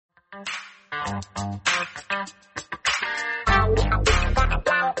Hey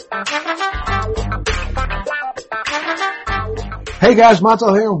guys,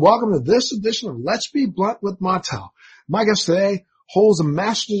 Montel here, and welcome to this edition of Let's Be Blunt with Montel. My guest today holds a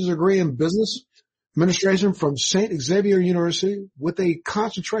master's degree in business administration from St. Xavier University with a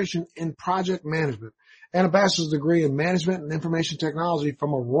concentration in project management and a bachelor's degree in management and information technology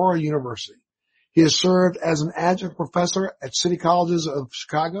from Aurora University. He has served as an adjunct professor at City Colleges of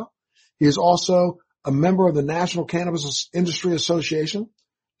Chicago. He is also a member of the National Cannabis Industry Association,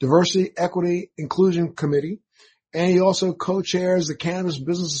 Diversity, Equity, Inclusion Committee, and he also co-chairs the Cannabis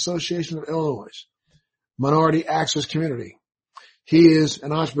Business Association of Illinois Minority Access Community. He is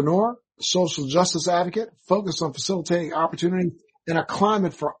an entrepreneur, social justice advocate, focused on facilitating opportunity in a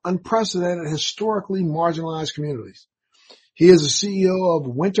climate for unprecedented, historically marginalized communities. He is the CEO of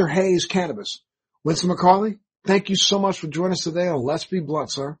Winter Haze Cannabis. Winston McCarley, thank you so much for joining us today on Let's Be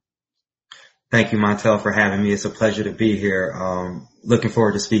Blunt, sir. Thank you, Montel, for having me. It's a pleasure to be here. Looking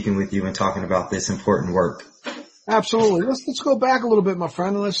forward to speaking with you and talking about this important work. Absolutely. Let's go back a little bit, my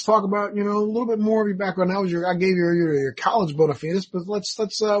friend, and let's talk about, a little bit more of your background. I gave you your college bona fides, but let's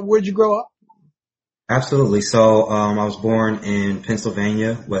where'd you grow up? Absolutely. So, I was born in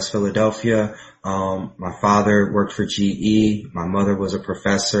Pennsylvania, West Philadelphia. My father worked for GE. My mother was a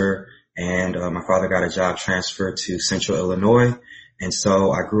professor, and my father got a job transfer to Central Illinois. And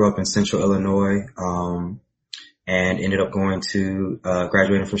so I grew up in Central Illinois, and ended up going to,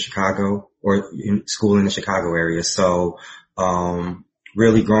 graduating from Chicago or in school in the Chicago area. So,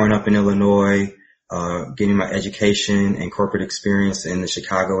 really growing up in Illinois, getting my education and corporate experience in the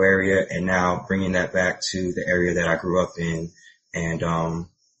Chicago area, and now bringing that back to the area that I grew up in and,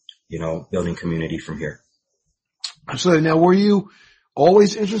 building community from here. Absolutely. Now, were you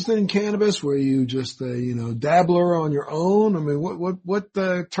always interested in cannabis? Were you just a, dabbler on your own? I mean, what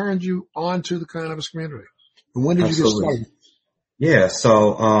turned you on to the cannabis community? And when did you get started? Yeah,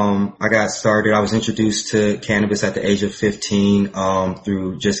 so I got started. I was introduced to cannabis at the age of 15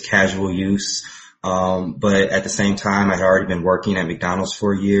 through just casual use. But at the same time, I had already been working at McDonald's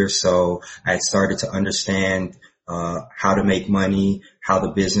for a year, so I had started to understand how to make money, how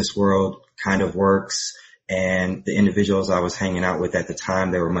the business world kind of works. And the individuals I was hanging out with at the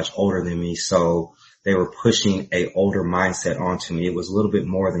time, they were much older than me, so they were pushing a older mindset onto me. It was a little bit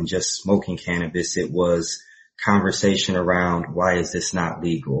more than just smoking cannabis. It was conversation around why is this not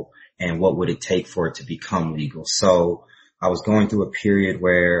legal and what would it take for it to become legal. So I was going through a period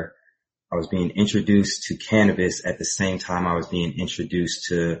where I was being introduced to cannabis at the same time I was being introduced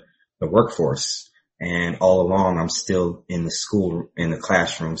to the workforce. And all along I'm still in the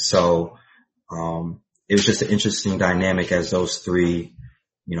classroom. So, it was just an interesting dynamic as those three,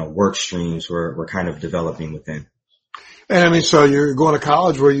 work streams were kind of developing within. And I mean, so you're going to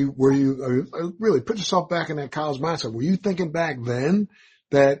college. Were you really put yourself back in that college mindset? Were you thinking back then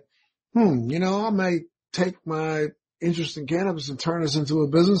that, I may take my interest in cannabis and turn this into a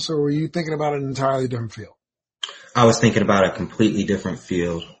business, or were you thinking about an entirely different field? I was thinking about a completely different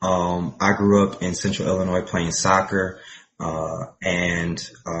field. I grew up in Central Illinois playing soccer, and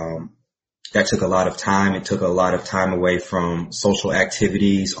that took a lot of time. It took a lot of time away from social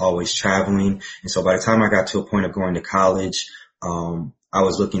activities, always traveling. And so by the time I got to a point of going to college, I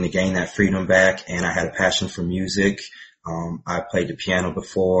was looking to gain that freedom back, and I had a passion for music. I played the piano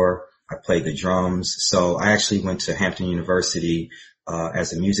before. I played the drums. So I actually went to Hampton University,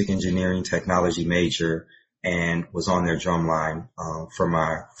 as a music engineering technology major and was on their drum line, for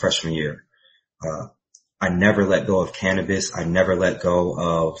my freshman year. I never let go of cannabis. I never let go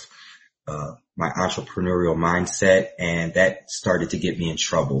of my entrepreneurial mindset, and that started to get me in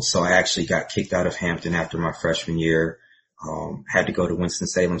trouble. So I actually got kicked out of Hampton after my freshman year, had to go to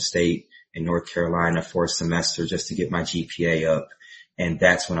Winston-Salem State in North Carolina for a semester just to get my GPA up. And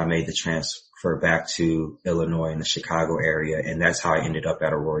that's when I made the transfer back to Illinois in the Chicago area. And that's how I ended up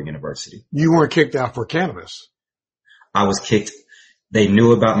at Aurora University. You weren't kicked out for cannabis. I was kicked. They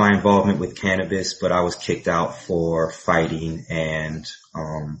knew about my involvement with cannabis, but I was kicked out for fighting and,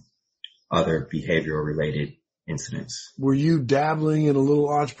 other behavioral related incidents. Were you dabbling in a little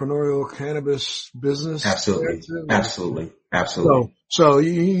entrepreneurial cannabis business? Absolutely. So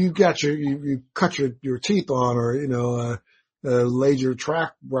you got you cut your teeth on, or, laid your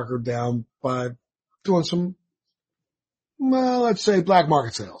track record down by doing some, let's say black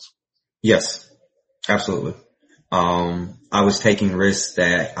market sales. Yes, absolutely. I was taking risks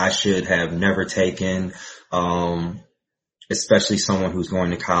that I should have never taken. Especially someone who's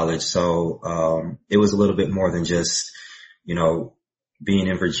going to college. So, it was a little bit more than just, being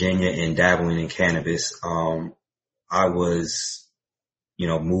in Virginia and dabbling in cannabis. I was,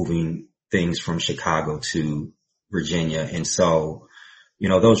 moving things from Chicago to Virginia. And so,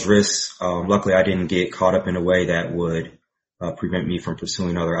 those risks, luckily I didn't get caught up in a way that would prevent me from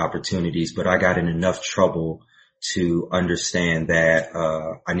pursuing other opportunities, but I got in enough trouble to understand that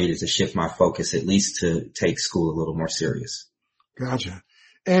I needed to shift my focus at least to take school a little more serious. Gotcha.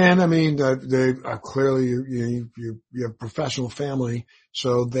 And I mean, they clearly you have a professional family,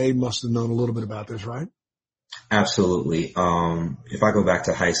 so they must have known a little bit about this, right? Absolutely. If I go back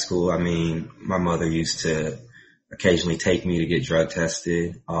to high school, I mean, my mother used to occasionally take me to get drug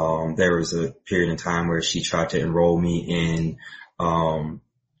tested. There was a period in time where she tried to enroll me in,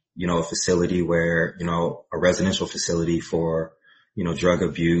 a facility where, a residential facility for, drug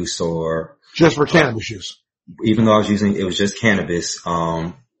abuse or just for cannabis use. Even though it was just cannabis,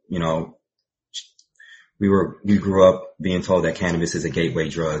 we grew up being told that cannabis is a gateway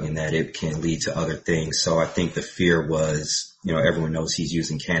drug and that it can lead to other things. So I think the fear was, everyone knows he's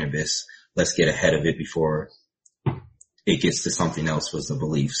using cannabis. Let's get ahead of it before it gets to something else was the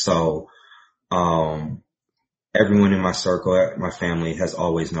belief. So, everyone in my circle, my family has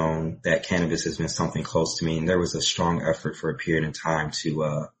always known that cannabis has been something close to me. And there was a strong effort for a period of time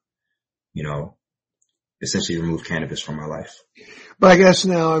to, essentially remove cannabis from my life. But I guess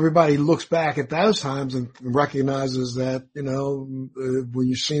now everybody looks back at those times and recognizes that, when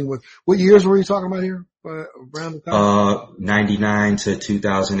you've seen what years were you talking about here? Around the time? 99 to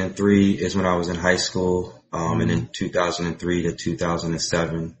 2003 is when I was in high school. And then 2003 to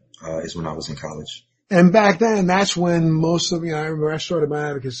 2007, is when I was in college. And back then, that's when most of, I remember I started my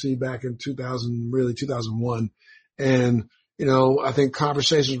advocacy back in 2001. And, I think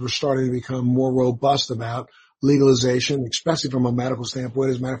conversations were starting to become more robust about legalization, especially from a medical standpoint.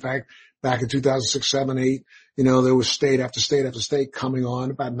 As a matter of fact, back in 2006, 7, 8, there was state after state after state coming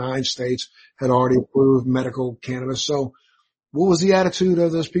on. About 9 states had already approved medical cannabis. So what was the attitude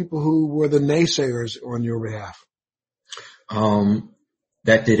of those people who were the naysayers on your behalf?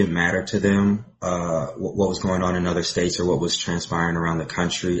 That didn't matter to them, what was going on in other states or what was transpiring around the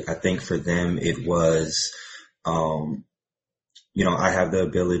country. I think for them it was, I have the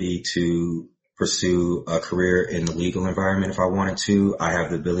ability to pursue a career in the legal environment if I wanted to. I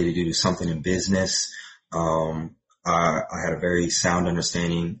have the ability to do something in business. I had a very sound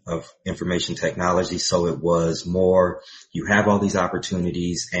understanding of information technology. So it was more, you have all these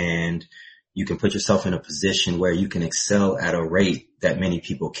opportunities and you can put yourself in a position where you can excel at a rate that many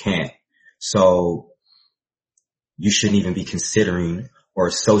people can't. So you shouldn't even be considering or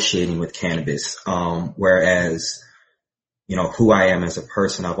associating with cannabis. Whereas, who I am as a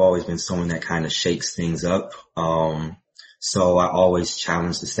person, I've always been someone that kind of shakes things up. So I always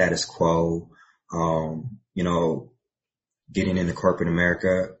challenge the status quo. Getting into corporate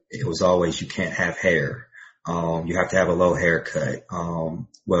America, it was always, you can't have hair. You have to have a low haircut.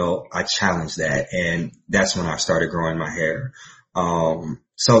 Well, I challenged that and that's when I started growing my hair.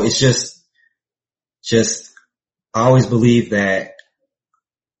 So it's just, I always believe that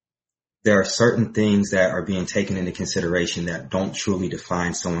there are certain things that are being taken into consideration that don't truly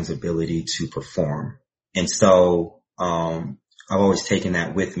define someone's ability to perform. And so, I've always taken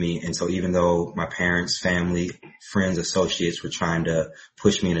that with me. And so even though my parents, family, friends, associates were trying to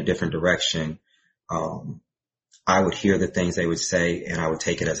push me in a different direction, I would hear the things they would say and I would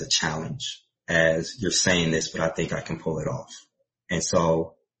take it as a challenge, as you're saying this, but I think I can pull it off. And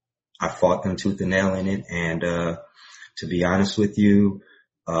so I fought them tooth and nail in it. And, to be honest with you,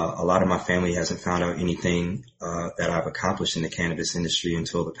 a lot of my family hasn't found out anything, that I've accomplished in the cannabis industry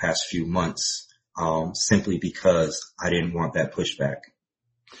until the past few months, simply because I didn't want that pushback.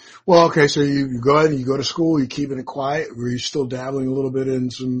 Well, okay, so you go ahead and you go to school, you're keeping it quiet. Were you still dabbling a little bit in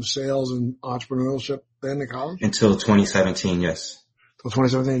some sales and entrepreneurship then in college? Until 2017, yes. Until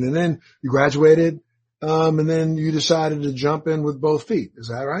 2017. And then you graduated, and then you decided to jump in with both feet. Is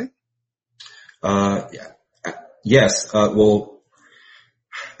that right? Yes. Well,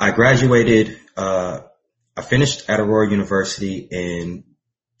 I graduated, I finished at Aurora University in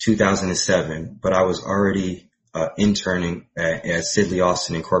 2007, but I was already interning at Sidley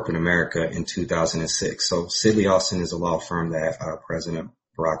Austin in corporate America in 2006. So Sidley Austin is a law firm that President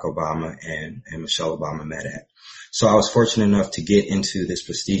Barack Obama and Michelle Obama met at. So I was fortunate enough to get into this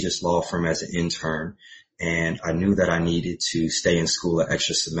prestigious law firm as an intern, and I knew that I needed to stay in school an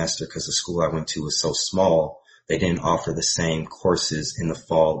extra semester because the school I went to was so small. They didn't offer the same courses in the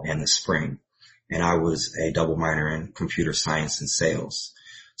fall and the spring. And I was a double minor in computer science and sales.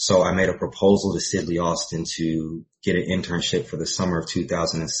 So I made a proposal to Sidley Austin to get an internship for the summer of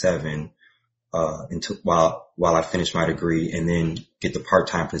 2007, while I finished my degree and then get the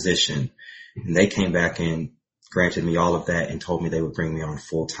part-time position. And they came back and granted me all of that and told me they would bring me on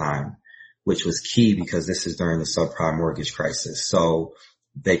full time, which was key because this is during the subprime mortgage crisis. So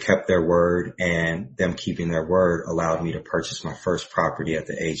they kept their word, and them keeping their word allowed me to purchase my first property at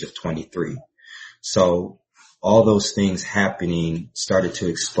the age of 23. So all those things happening started to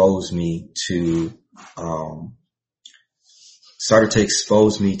expose me to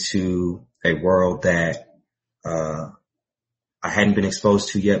a world that I hadn't been exposed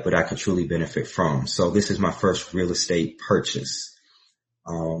to yet, but I could truly benefit from. So this is my first real estate purchase.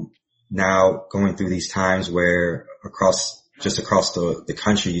 Now going through these times where across the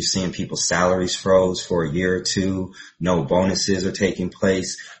country, you're seeing people's salaries froze for a year or two, no bonuses are taking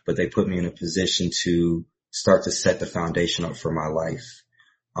place, but they put me in a position to start to set the foundation up for my life.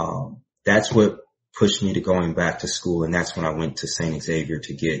 That's what pushed me to going back to school, and that's when I went to St. Xavier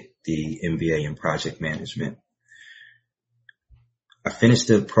to get the MBA in project management. I finished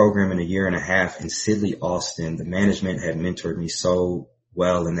the program in a year and a half in Sidley Austin. The management had mentored me so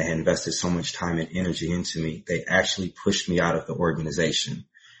well, and they had invested so much time and energy into me. They actually pushed me out of the organization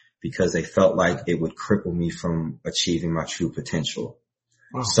because they felt like it would cripple me from achieving my true potential.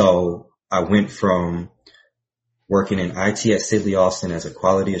 Wow. So I went from working in IT at Sidley Austin as a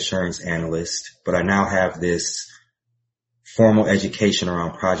quality assurance analyst, but I now have this formal education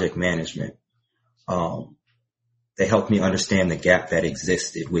around project management. They helped me understand the gap that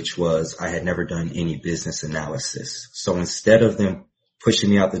existed, which was I had never done any business analysis. So instead of them pushing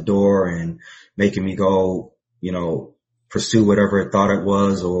me out the door and making me go, pursue whatever I thought it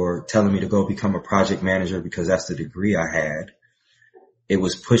was, or telling me to go become a project manager because that's the degree I had, it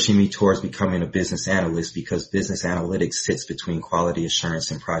was pushing me towards becoming a business analyst, because business analytics sits between quality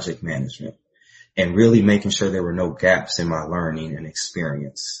assurance and project management, and really making sure there were no gaps in my learning and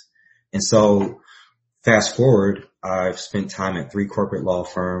experience. And so fast forward, I've spent time at 3 corporate law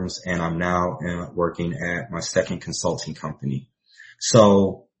firms, and I'm now working at my second consulting company.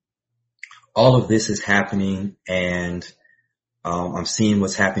 So all of this is happening, and I'm seeing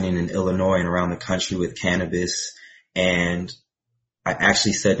what's happening in Illinois and around the country with cannabis. And I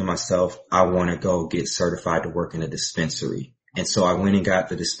actually said to myself, I want to go get certified to work in a dispensary. And so I went and got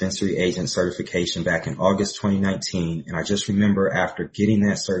the dispensary agent certification back in August 2019. And I just remember after getting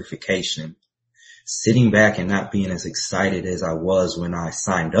that certification, sitting back and not being as excited as I was when I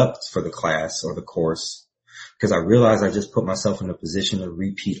signed up for the class or the course, because I realized I just put myself in a position to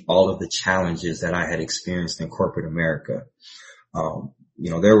repeat all of the challenges that I had experienced in corporate America.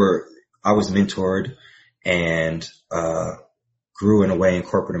 I was mentored and grew in a way in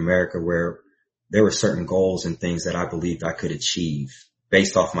corporate America where there were certain goals and things that I believed I could achieve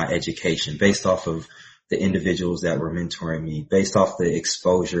based off my education, based off of the individuals that were mentoring me, based off the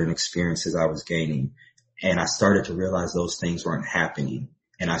exposure and experiences I was gaining. And I started to realize those things weren't happening,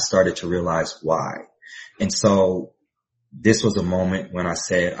 and I started to realize why. And so this was a moment when I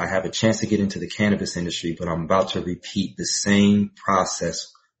said, I have a chance to get into the cannabis industry, but I'm about to repeat the same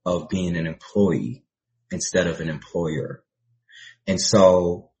process of being an employee instead of an employer. And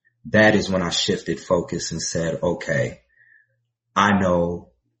so that is when I shifted focus and said, okay, I know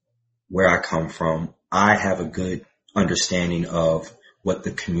where I come from. I have a good understanding of what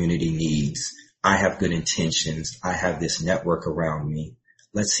the community needs. I have good intentions. I have this network around me.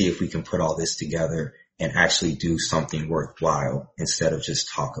 Let's see if we can put all this together and actually do something worthwhile instead of just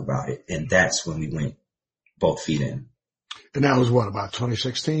talk about it. And that's when we went both feet in. And that was what, about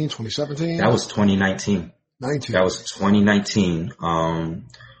 2016, 2017? That was 2019. That was 2019,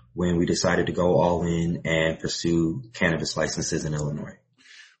 when we decided to go all in and pursue cannabis licenses in Illinois.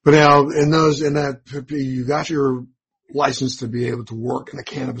 But now you got your license to be able to work in a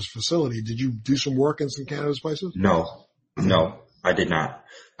cannabis facility. Did you do some work in some cannabis places? No, I did not.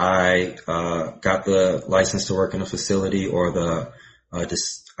 I got the license to work in a facility, or I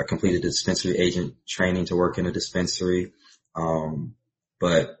completed the dispensary agent training to work in a dispensary.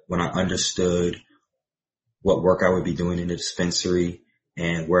 But when I understood what work I would be doing in the dispensary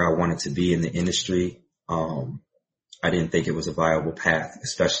and where I wanted to be in the industry, I didn't think it was a viable path,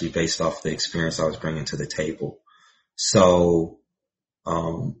 especially based off the experience I was bringing to the table. So,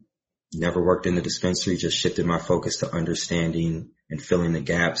 never worked in the dispensary, just shifted my focus to understanding and filling the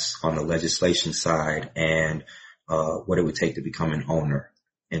gaps on the legislation side and what it would take to become an owner.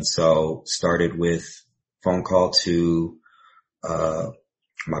 And so started with phone call to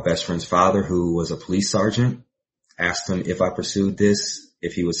my best friend's father, who was a police sergeant. Asked him if I pursued this,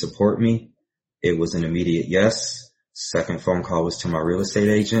 if he would support me. It was an immediate yes. Second phone call was to my real estate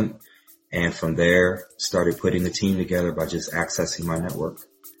agent. And from there, started putting the team together by just accessing my network.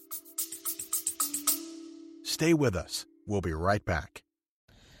 Stay with us. We'll be right back.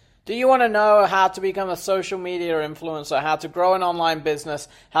 Do you want to know how to become a social media influencer, how to grow an online business,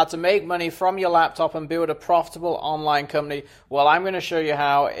 how to make money from your laptop and build a profitable online company? Well, I'm going to show you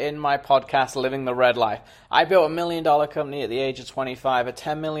how in my podcast, Living the Red Life. I built $1 million company at the age of 25, a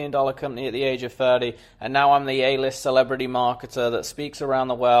 $10 million company at the age of 30, and now I'm the A-list celebrity marketer that speaks around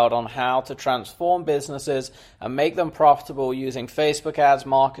the world on how to transform businesses and make them profitable using Facebook ads,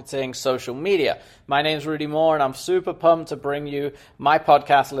 marketing, social media. My name's Rudy Moore, and I'm super pumped to bring you my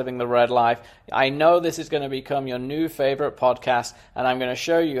podcast, Living the Red Life. I know this is going to become your new favorite podcast, and I'm going to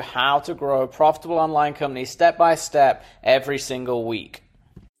show you how to grow a profitable online company step by step every single week.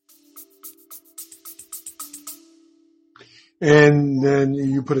 And then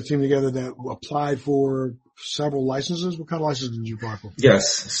you put a team together that applied for several licenses. What kind of licenses did you apply for?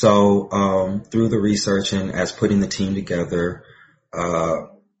 Yes. So through the research and as putting the team together,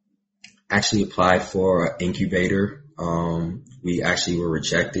 actually applied for an incubator. We actually were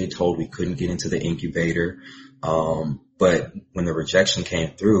rejected, told we couldn't get into the incubator. But when the rejection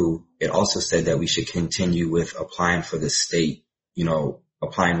came through, it also said that we should continue with applying for the state,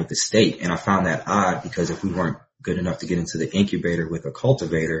 applying with the state. And I found that odd because if we weren't good enough to get into the incubator with a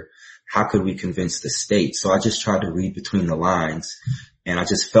cultivator, how could we convince the state? So I just tried to read between the lines, and I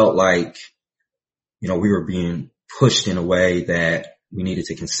just felt like, we were being pushed in a way that we needed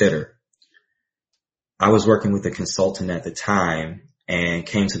to consider. I was working with a consultant at the time and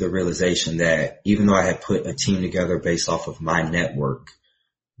came to the realization that even though I had put a team together based off of my network,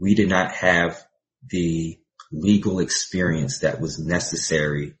 we did not have the legal experience that was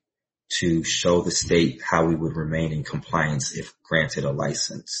necessary to show the state how we would remain in compliance if granted a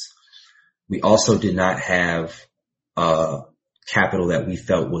license. We also did not have capital that we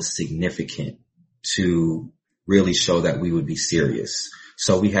felt was significant to really show that we would be serious.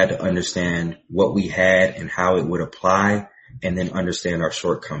 So we had to understand what we had and how it would apply, and then understand our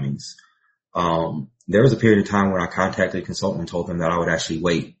shortcomings. There was a period of time when I contacted a consultant and told them that I would actually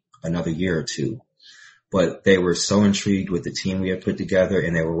wait another year or two. But they were so intrigued with the team we had put together,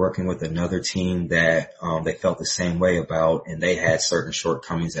 and they were working with another team that they felt the same way about, and they had certain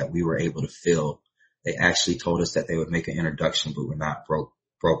shortcomings that we were able to fill. They actually told us that they would make an introduction, but would not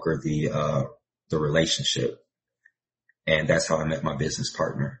broker the relationship. And that's how I met my business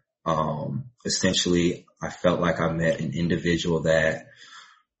partner. Essentially, I felt like I met an individual that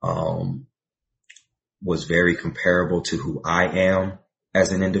was very comparable to who I am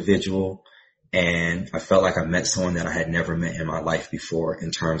as an individual. And I felt like I met someone that I had never met in my life before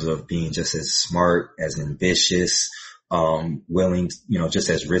in terms of being just as smart, as ambitious, willing, just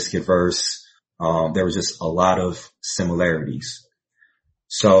as risk averse. There was just a lot of similarities.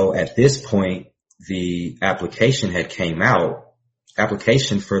 So at this point, the application had came out.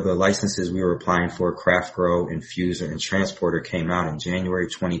 Application for the licenses we were applying for, Craft Grow, Infuser, and Transporter, came out in January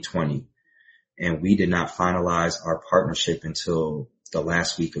 2020. And we did not finalize our partnership until the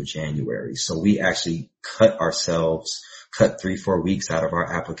last week of January. So we actually cut 3-4 weeks out of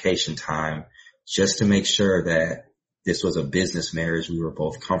our application time just to make sure that this was a business marriage we were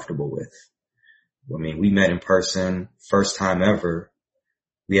both comfortable with. I mean, we met in person, first time ever.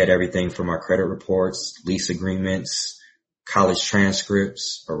 We had everything from our credit reports, lease agreements, college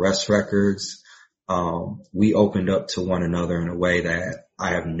transcripts, arrest records. We opened up to one another in a way that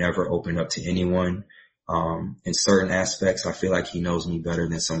I have never opened up to anyone. In certain aspects, I feel like he knows me better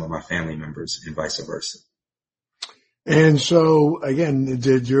than some of my family members, and vice versa. And so, again,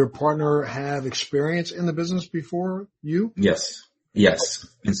 did your partner have experience in the business before you? Yes.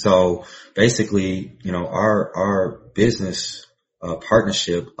 And so basically, our business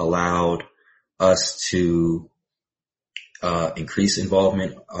partnership allowed us to increase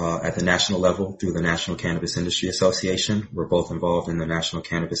involvement at the national level through the National Cannabis Industry Association. We're both involved in the National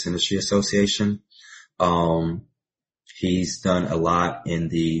Cannabis Industry Association. He's done a lot in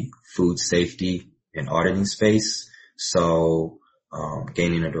the food safety and auditing space. So,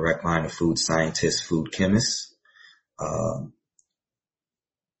 gaining a direct line to food scientists, food chemists,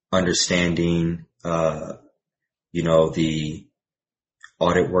 understanding, the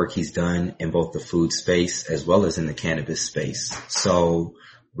audit work he's done in both the food space as well as in the cannabis space. So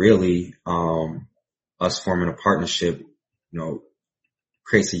really, us forming a partnership,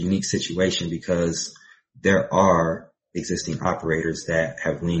 creates a unique situation because there are existing operators that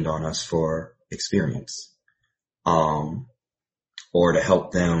have leaned on us for experience, or to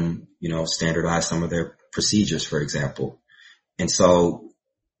help them, standardize some of their procedures, for example. And so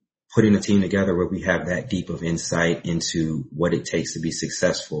putting a team together where we have that deep of insight into what it takes to be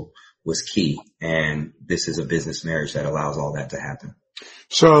successful was key. And this is a business marriage that allows all that to happen.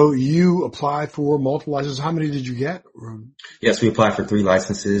 So you applied for multiple licenses. How many did you get? Yes, we applied for 3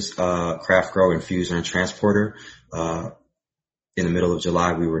 licenses, craft grower, infuser, and transporter. In the middle of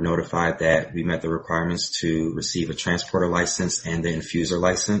July, we were notified that we met the requirements to receive a transporter license and the infuser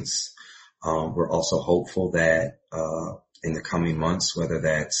license. We're also hopeful that, in the coming months, whether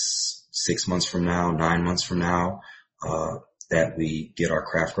that's 6 months from now, 9 months from now, that we get our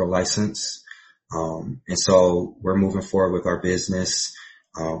craft grow license. And so we're moving forward with our business.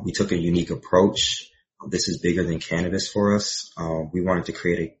 We took a unique approach. This is bigger than cannabis for us. We wanted to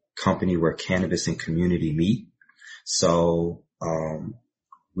create a company where cannabis and community meet. So,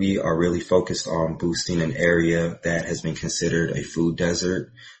 we are really focused on boosting an area that has been considered a food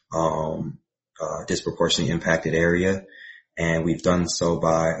desert, disproportionately impacted area. And we've done so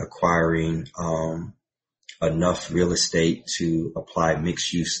by acquiring, enough real estate to apply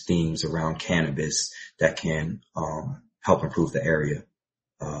mixed use themes around cannabis that can, help improve the area,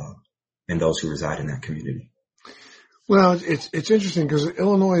 and those who reside in that community. Well, it's interesting because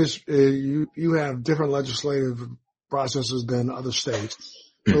Illinois is, you have different legislative processes than other states.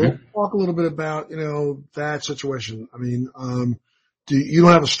 So let's talk a little bit about, that situation. I mean, you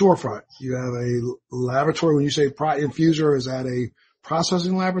don't have a storefront. You have a laboratory. When you say infuser, is that a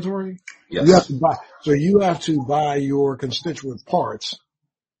processing laboratory? Yes. You have to buy your constituent parts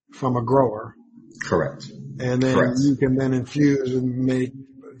from a grower. Correct. And then you can then infuse and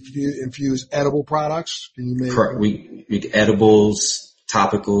infuse edible products. Can you make? Correct. We make edibles,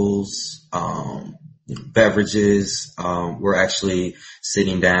 topicals, beverages. We're actually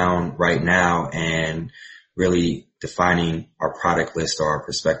sitting down right now and really defining our product list or our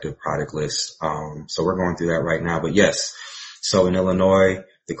prospective product list. So we're going through that right now. But yes, so in Illinois,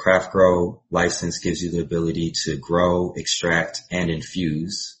 the craft grow license gives you the ability to grow, extract, and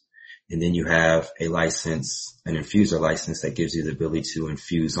infuse. And then you have a license, an infuser license that gives you the ability to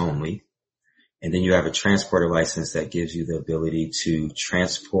infuse only. And then you have a transporter license that gives you the ability to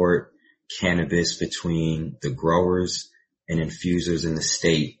transport cannabis between the growers and infusers in the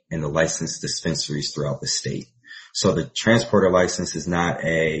state and the licensed dispensaries throughout the state. So the transporter license is not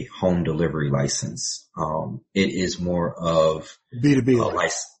a home delivery license. It is more of B2B a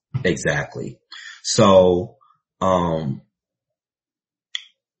license. Exactly. So,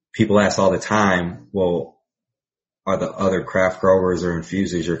 people ask all the time, well, are the other craft growers or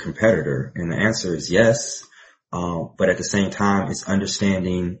infusers your competitor? And the answer is yes. But at the same time, it's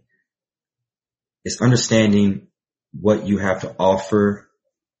understanding what you have to offer,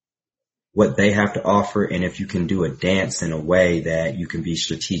 what they have to offer, and if you can do a dance in a way that you can be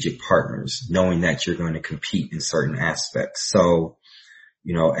strategic partners, knowing that you're going to compete in certain aspects. So,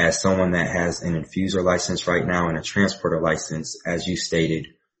 as someone that has an infuser license right now and a transporter license, as you stated,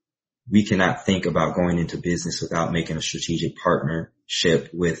 we cannot think about going into business without making a strategic partnership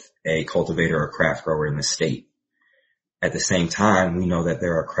with a cultivator or craft grower in the state. At the same time, we know that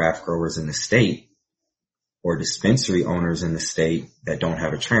there are craft growers in the state or dispensary owners in the state that don't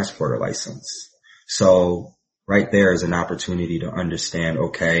have a transporter license. So right there is an opportunity to understand,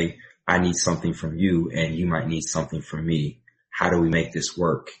 okay, I need something from you and you might need something from me. How do we make this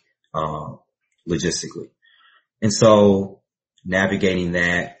work, logistically? And so navigating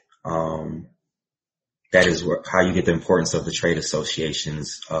that, that is how you get the importance of the trade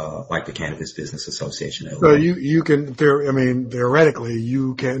associations, like the Cannabis Business Association. So you can, theoretically,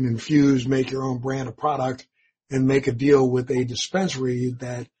 you can infuse, make your own brand of product and make a deal with a dispensary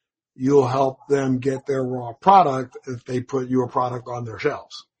that you'll help them get their raw product if they put your product on their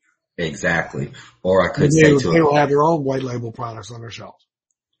shelves. Exactly. Or I could say they will have their own white label products on their shelves.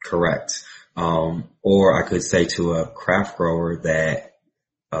 Correct. Or I could say to a craft grower that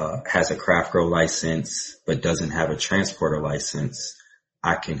has a craft grow license but doesn't have a transporter license,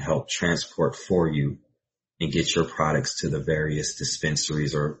 I can help transport for you and get your products to the various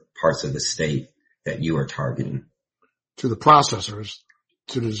dispensaries or parts of the state that you are targeting. To the processors,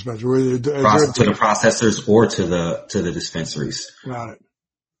 to the dispensary. To the processors or to the dispensaries. Got it.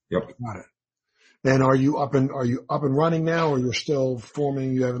 Yep. Got it. And are you up and running now, or you're still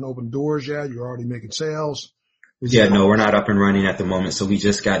forming, you haven't opened doors yet, you're already making sales? No, we're not up and running at the moment. So we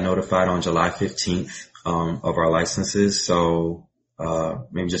just got notified on July 15th, of our licenses. So,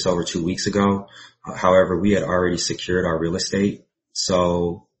 maybe just over 2 weeks ago. However, we had already secured our real estate.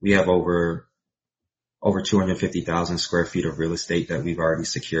 So we have over 250,000 square feet of real estate that we've already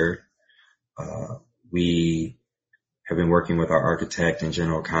secured. We have been working with our architect and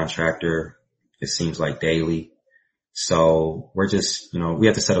general contractor, it seems like daily. So we're just, we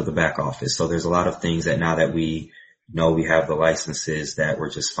have to set up the back office. So there's a lot of things that now that we know we have the licenses that we're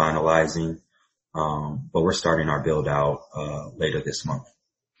just finalizing. But we're starting our build out, later this month.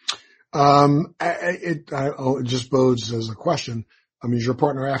 It just bodes as a question. I mean, is your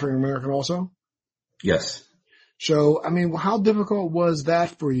partner African American also? Yes. So, I mean, how difficult was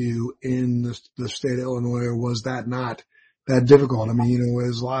that for you in the state of Illinois, or was that not that difficult? I mean,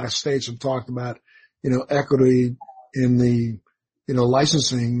 as a lot of states have talked about, equity in the,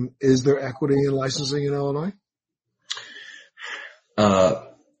 licensing. Is there equity in licensing in Illinois?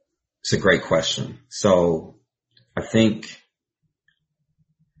 It's a great question. So I think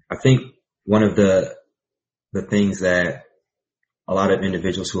one of the things that a lot of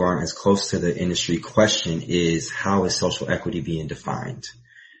individuals who aren't as close to the industry question is, how is social equity being defined?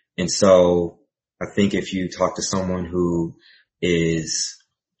 And so I think if you talk to someone who is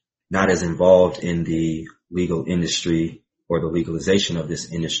not as involved in the legal industry or the legalization of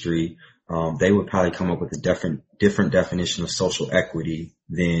this industry, they would probably come up with a different definition of social equity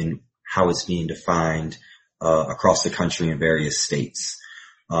than how it's being defined across the country in various states.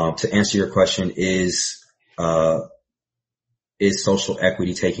 To answer your question, is social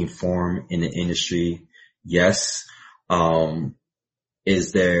equity taking form in the industry? Yes.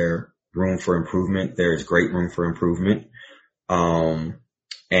 Is there room for improvement? There is great room for improvement. And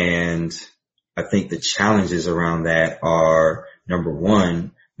I think the challenges around that are, number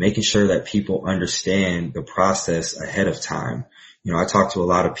one, making sure that people understand the process ahead of time. I talked to a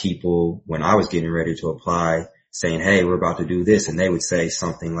lot of people when I was getting ready to apply, saying, hey, we're about to do this. And they would say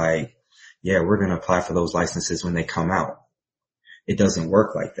something like, yeah, we're going to apply for those licenses when they come out. It doesn't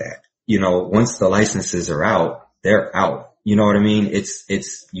work like that. Once the licenses are out, they're out. You know what I mean?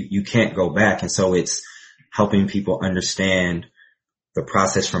 You can't go back. And so it's helping people understand the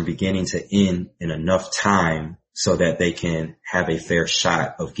process from beginning to end in enough time so that they can have a fair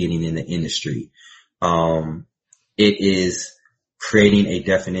shot of getting in the industry. It is creating a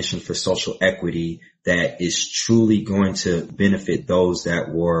definition for social equity that is truly going to benefit those that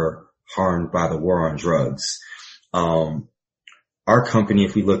were harmed by the war on drugs. Our company,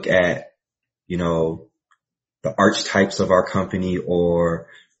 if we look at, the archetypes of our company or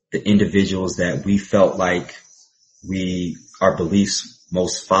the individuals that we felt like our beliefs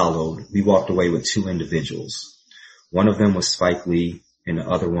most followed, we walked away with two individuals. One of them was Spike Lee and the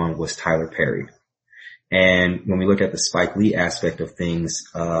other one was Tyler Perry. And when we look at the Spike Lee aspect of things,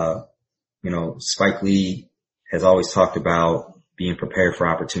 Spike Lee has always talked about being prepared for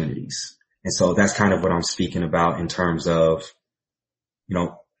opportunities. And so that's kind of what I'm speaking about in terms of,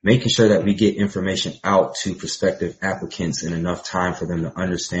 making sure that we get information out to prospective applicants in enough time for them to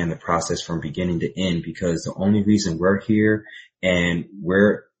understand the process from beginning to end, because the only reason we're here and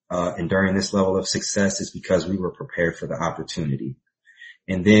we're enduring this level of success is because we were prepared for the opportunity.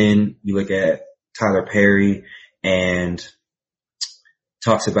 And then you look at Tyler Perry and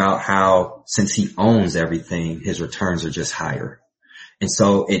talks about how since he owns everything, his returns are just higher. And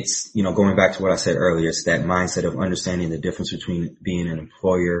so it's, going back to what I said earlier, it's that mindset of understanding the difference between being an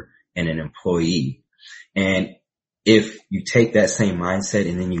employer and an employee. And if you take that same mindset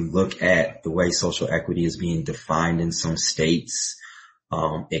and then you look at the way social equity is being defined in some states,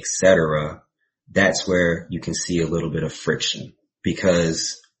 et cetera, that's where you can see a little bit of friction,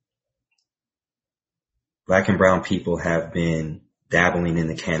 because Black and brown people have been dabbling in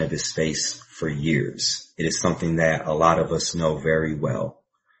the cannabis space for years. It is something that a lot of us know very well.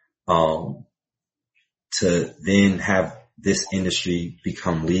 To then have this industry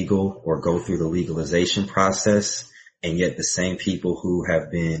become legal or go through the legalization process, and yet the same people who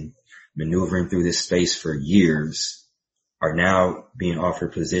have been maneuvering through this space for years are now being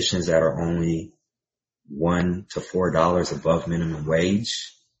offered positions that are only $1 to $4 above minimum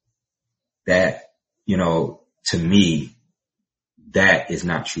wage. That, to me, that is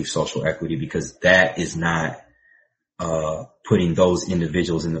not true social equity, because that is not putting those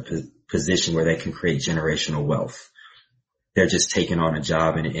individuals in the position where they can create generational wealth. They're just taking on a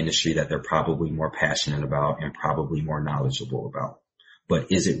job in an industry that they're probably more passionate about and probably more knowledgeable about.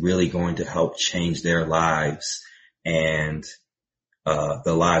 But is it really going to help change their lives and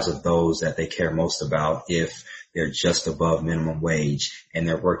the lives of those that they care most about if they're just above minimum wage and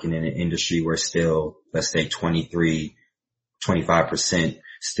they're working in an industry where still, let's say 25%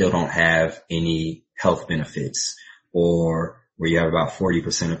 still don't have any health benefits, or where you have about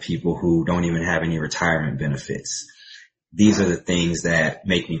 40% of people who don't even have any retirement benefits? These are the things that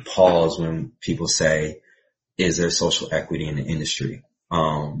make me pause when people say, is there social equity in the industry?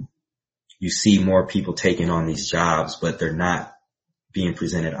 You see more people taking on these jobs, but they're not being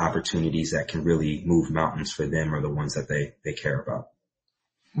presented opportunities that can really move mountains for them or the ones that they care about.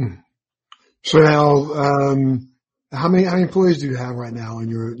 So now, How many employees do you have right now? And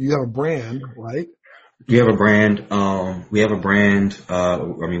you have a brand, right? We have a brand. We've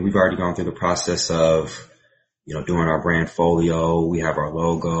already gone through the process of, doing our brand folio. We have our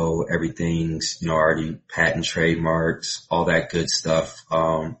logo, everything's, already patent trademarks, all that good stuff.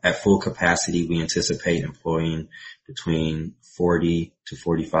 At full capacity, we anticipate employing between 40 to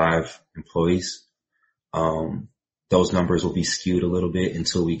 45 employees. Those numbers will be skewed a little bit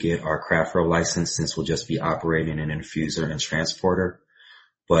until we get our craft row license, since we'll just be operating an infuser and transporter.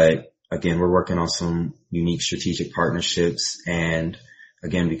 But again, we're working on some unique strategic partnerships, and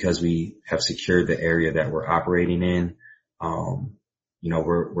again, because we have secured the area that we're operating in,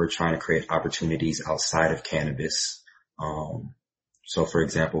 we're trying to create opportunities outside of cannabis. So for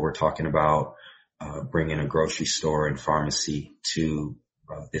example, we're talking about bringing a grocery store and pharmacy to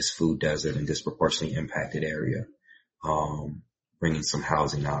this food desert and disproportionately impacted area, bringing some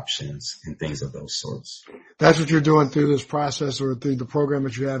housing options and things of those sorts. That's what you're doing through this process, or through the program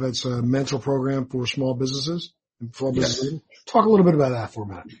that you have. It's a mentor program for small businesses. Yes. Talk a little bit about that for a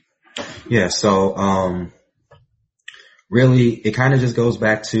minute. Yeah. So, really, it kind of just goes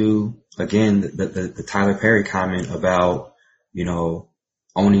back to, again, the Tyler Perry comment about,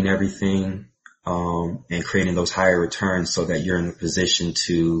 owning everything, and creating those higher returns so that you're in the position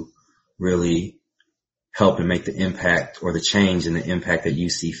to really help and make the impact or the change and the impact that you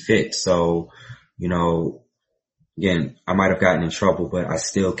see fit. So, again, I might have gotten in trouble, but I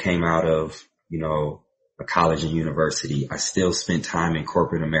still came out of, a college and university. I still spent time in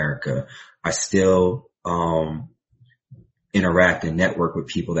corporate America. I still, interact and network with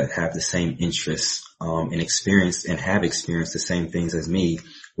people that have the same interests, and have experienced the same things as me,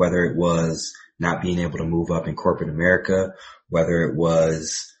 whether it was not being able to move up in corporate America, whether it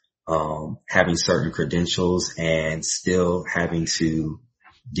was, having certain credentials and still having to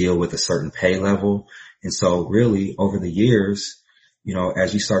deal with a certain pay level. And so really over the years,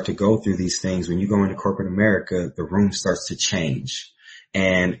 as you start to go through these things, when you go into corporate America, the room starts to change.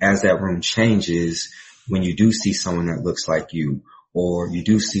 And as that room changes, when you do see someone that looks like you, or you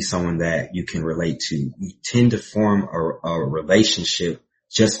do see someone that you can relate to, you tend to form a relationship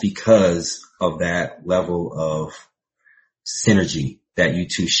just because of that level of synergy that you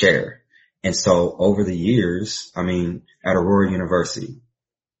two share. And so over the years, at Aurora University,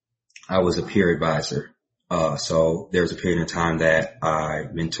 I was a peer advisor. So there was a period of time that I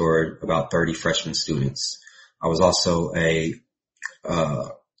mentored about 30 freshman students. I was also a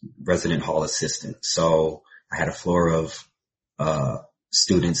resident hall assistant. So I had a floor of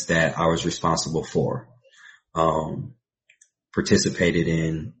students that I was responsible for. Participated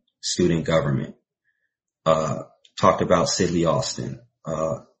in student government. Talked about Sidley Austin.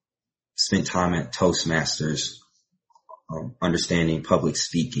 Spent time at Toastmasters, understanding public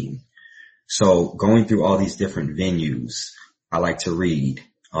speaking. So going through all these different venues, I like to read,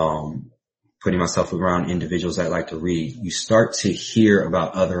 putting myself around individuals that like to read. You start to hear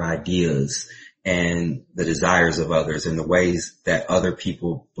about other ideas and the desires of others and the ways that other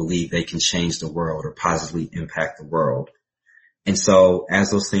people believe they can change the world or positively impact the world. And so as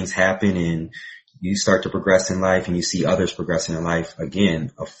those things happen and you start to progress in life and you see others progressing in life,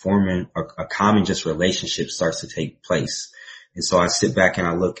 again, a common just relationship starts to take place. And so I sit back and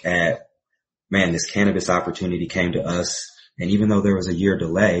I look at, man, this cannabis opportunity came to us. And even though there was a year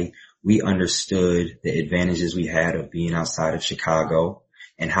delay, we understood the advantages we had of being outside of Chicago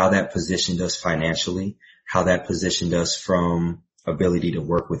and how that positioned us financially, how that positioned us from ability to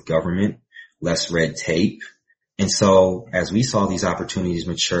work with government, less red tape. And so as we saw these opportunities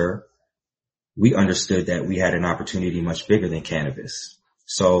mature, we understood that we had an opportunity much bigger than cannabis.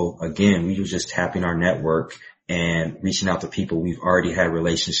 So again, we were just tapping our network and reaching out to people we've already had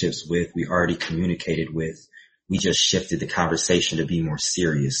relationships with, we already communicated with. We just shifted the conversation to be more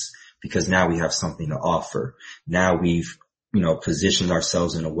serious because now we have something to offer. Now we've, positioned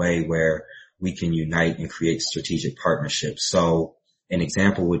ourselves in a way where we can unite and create strategic partnerships. So an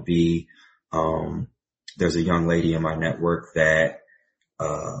example would be, there's a young lady in my network that,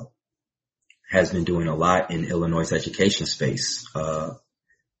 has been doing a lot in Illinois' education space.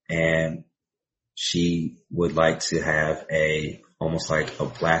 And she would like to have almost like a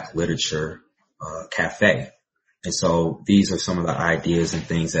Black literature, cafe. And so these are some of the ideas and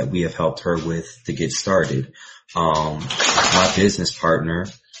things that we have helped her with to get started. My business partner,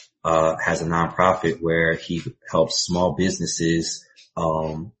 has a nonprofit where he helps small businesses,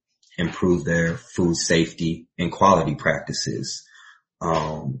 improve their food safety and quality practices.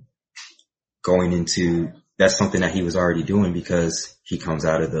 That's something that he was already doing because he comes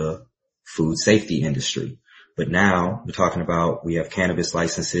out of the food safety industry. But now we're talking about, we have cannabis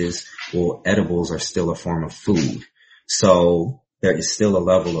licenses. Well, edibles are still a form of food. So there is still a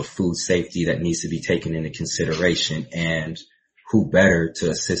level of food safety that needs to be taken into consideration, and who better to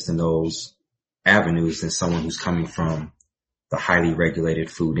assist in those avenues than someone who's coming from the highly regulated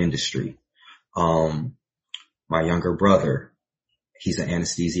food industry. My younger brother, he's an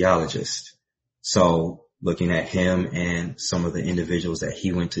anesthesiologist. So looking at him and some of the individuals that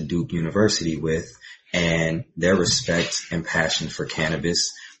he went to Duke University with and their respect and passion for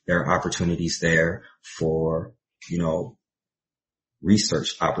cannabis, there are opportunities there for,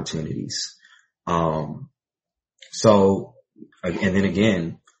 research opportunities. So, and then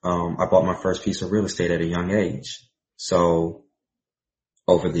again, I bought my first piece of real estate at a young age. So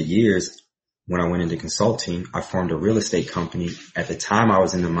over the years, when I went into consulting, I formed a real estate company. At the time, I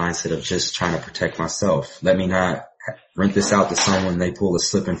was in the mindset of just trying to protect myself. Let me not rent this out to someone, they pull a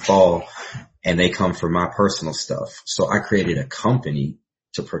slip and fall, and they come for my personal stuff. So I created a company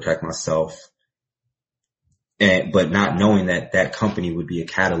to protect myself, but not knowing that that company would be a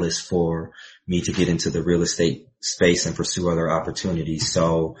catalyst for me to get into the real estate space and pursue other opportunities.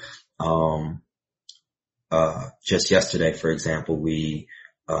 So, just yesterday, for example, we,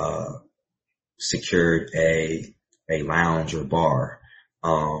 secured a lounge or bar,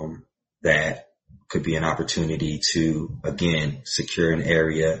 that could be an opportunity to, again, secure an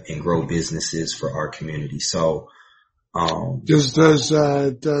area and grow businesses for our community. So, does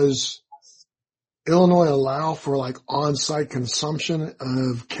Illinois allow for like on-site consumption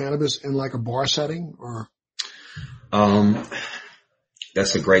of cannabis in like a bar setting or?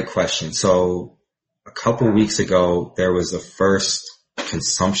 That's a great question. So a couple of weeks ago, there was the first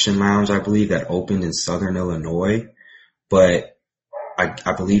consumption lounge, I believe, that opened in Southern Illinois, but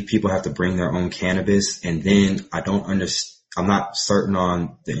I believe people have to bring their own cannabis, and then I'm not certain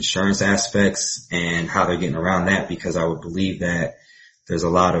on the insurance aspects and how they're getting around that, because I would believe that there's a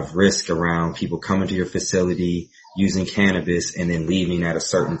lot of risk around people coming to your facility, using cannabis, and then leaving at a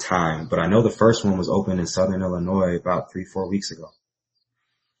certain time. But I know the first one was opened in Southern Illinois about 3-4 weeks ago.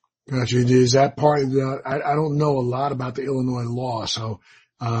 Gotcha. Is that part of the, I don't know a lot about the Illinois law, so,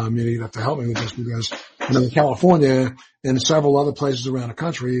 you'd have to help me with this, because in California and several other places around the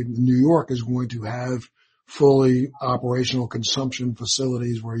country, New York is going to have fully operational consumption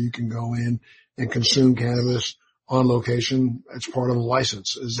facilities where you can go in and consume cannabis on location. It's part of the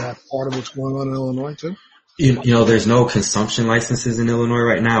license. Is that part of what's going on in Illinois too? There's no consumption licenses in Illinois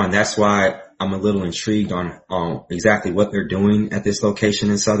right now, and that's why I'm a little intrigued on exactly what they're doing at this location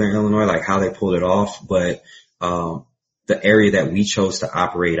in Southern Illinois, like how they pulled it off. But the area that we chose to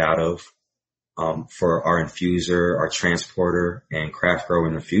operate out of for our infuser, our transporter, and craft grow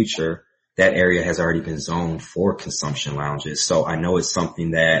in the future, that area has already been zoned for consumption lounges. So I know it's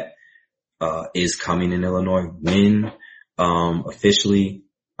something that is coming in Illinois. When officially,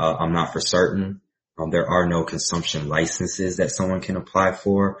 I'm not for certain. There are no consumption licenses that someone can apply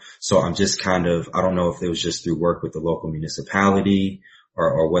for. So I'm just I don't know if it was just through work with the local municipality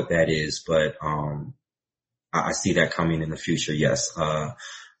or what that is, but I see that coming in the future. Yes. I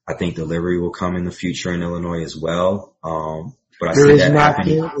think delivery will come in the future in Illinois as well. But I see that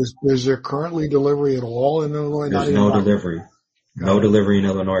happening. Is there currently delivery at all in Illinois? There's no delivery. No delivery in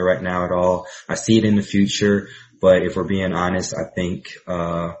Illinois right now at all. I see it in the future, but if we're being honest, I think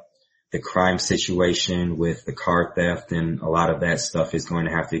the crime situation with the car theft and a lot of that stuff is going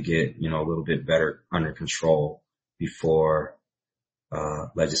to have to get, a little bit better under control before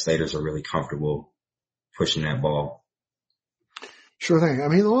legislators are really comfortable pushing that ball. Sure thing. I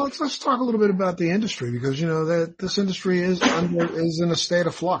mean, let's talk a little bit about the industry, because that this industry is in a state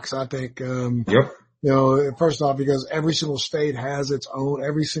of flux. I think. Yep. First off, because every single state has its own,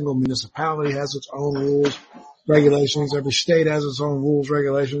 every single municipality has its own rules, regulations. Every state has its own rules,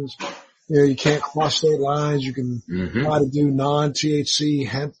 regulations. You can't cross state lines. You can try to do non-THC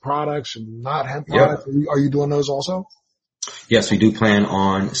hemp products and not hemp products. Yep. Are you doing those also? Yes, we do plan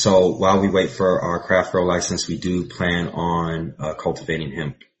on. So while we wait for our craft grow license, we do plan on cultivating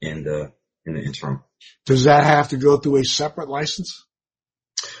hemp in the interim. Does that have to go through a separate license?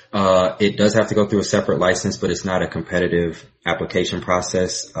 It does have to go through a separate license, but it's not a competitive application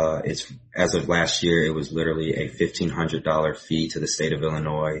process. It's, as of last year, it was literally a $1,500 fee to the state of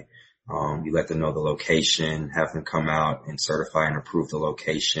Illinois. You let them know the location, have them come out and certify and approve the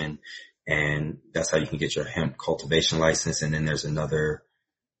location. And that's how you can get your hemp cultivation license. And then there's another,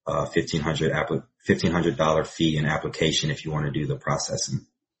 $1,500 fee in application if you want to do the processing.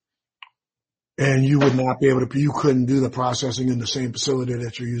 And you would not be able to, you couldn't do the processing in the same facility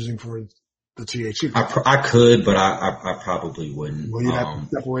that you're using for the THC. I could, but I probably wouldn't. Well, you'd have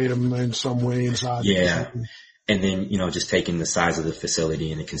to separate them in some way inside. Yeah. And then, just taking the size of the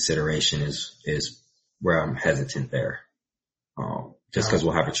facility into consideration is where I'm hesitant there. Just because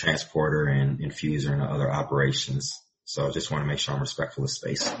we'll have a transporter and infuser and other operations. So I just want to make sure I'm respectful of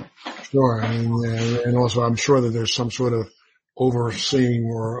space. Sure. And also I'm sure that there's some sort of overseeing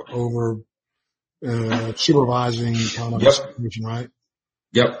or supervising kind of situation, right?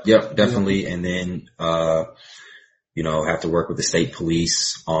 Yep, definitely. And then, have to work with the state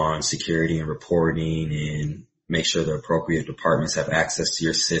police on security and reporting and make sure the appropriate departments have access to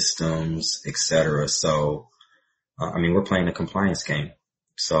your systems, et cetera. So, we're playing a compliance game.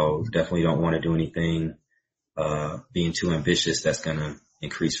 So definitely don't want to do anything, being too ambitious that's going to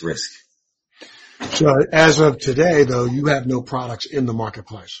increase risk. So as of today, though, you have no products in the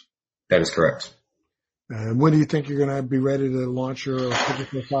marketplace. That is correct. And when do you think you're going to be ready to launch your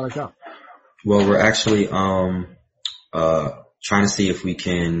particular product out? Well, we're actually, trying to see if we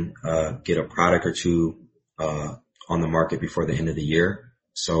can, get a product or two, on the market before the end of the year.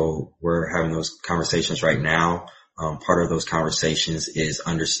 So we're having those conversations right now. Part of those conversations is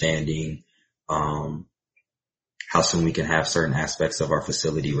understanding, how soon we can have certain aspects of our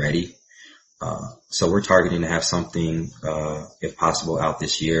facility ready. So we're targeting to have something, if possible, out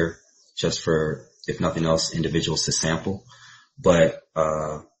this year, just for, if nothing else, individuals to sample. But,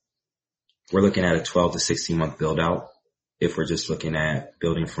 we're looking at a 12 to 16 month build out if we're just looking at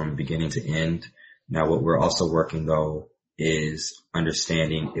building from beginning to end. Now, what we're also working though is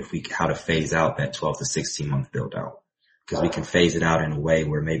understanding how to phase out that 12 to 16 month build out, because we can phase it out in a way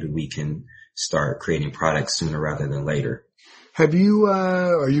where maybe we can start creating products sooner rather than later. Have you,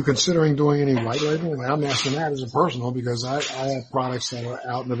 are you considering doing any white labeling? I'm asking that as a personal because I have products that are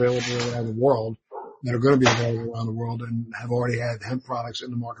out and available around the world that are going to be available around the world and have already had hemp products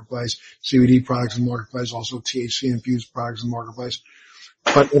in the marketplace, CBD products in the marketplace, also THC infused products in the marketplace.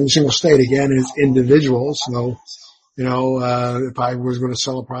 But every single state again is individual. So, if I was going to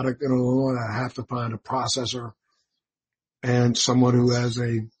sell a product in Illinois, I have to find a processor and someone who has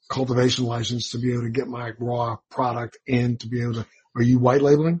a cultivation license to be able to get my raw product in to be able to, are you white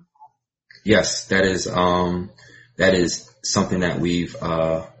labeling? Yes, that is something that we've,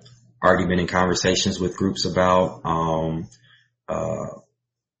 already been in conversations with groups about.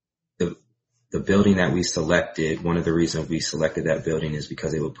 The building that we selected, one of the reasons we selected that building is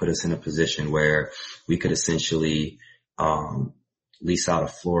because it would put us in a position where we could essentially, lease out a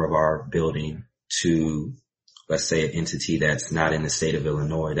floor of our building to, let's say, an entity that's not in the state of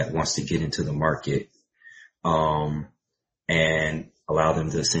Illinois that wants to get into the market, and allow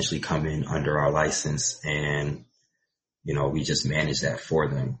them to essentially come in under our license and, we just manage that for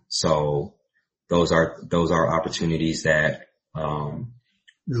them. So those are opportunities that,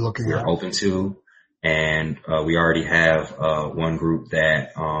 we're open to. And, we already have, one group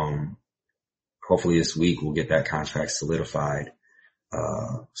that, hopefully this week we'll get that contract solidified.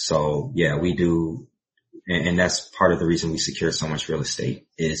 So yeah, we do. And that's part of the reason we secure so much real estate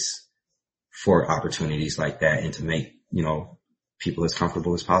is for opportunities like that and to make, people as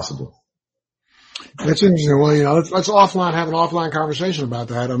comfortable as possible. That's interesting. Well, let's have an offline conversation about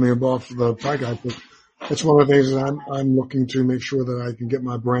that. Above the podcast. That's one of the things that I'm looking to make sure that I can get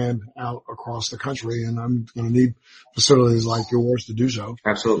my brand out across the country, and I'm going to need facilities like yours to do so.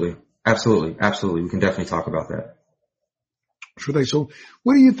 Absolutely. We can definitely talk about that. Sure. So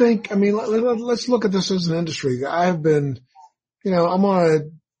what do you think? Let's look at this as an industry. I've been, I'm on a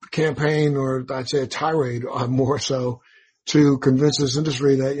campaign, or I'd say a tirade more so, to convince this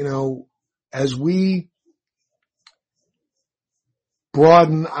industry that, as we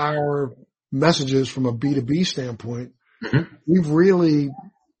broaden our messages from a B2B standpoint, we've really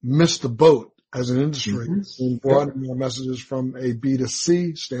missed the boat as an industry in broadening our messages from a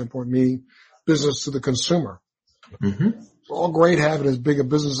B2C standpoint, meaning business to the consumer. It's all great having as big a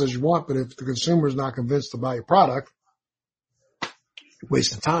business as you want, but if the consumer is not convinced to buy your product, you're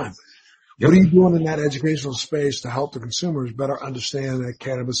wasting time. What are you doing in that educational space to help the consumers better understand that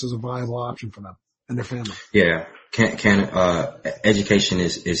cannabis is a viable option for them and their family? Yeah. Education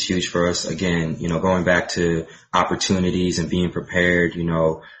is huge for us. Again, going back to opportunities and being prepared,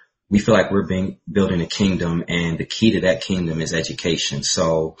 we feel like we're building a kingdom, and the key to that kingdom is education.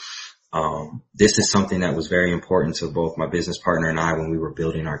 So, this is something that was very important to both my business partner and I when we were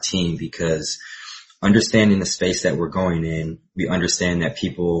building our team, because understanding the space that we're going in, we understand that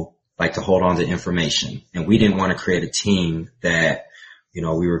people like to hold on to information, and we didn't want to create a team that, we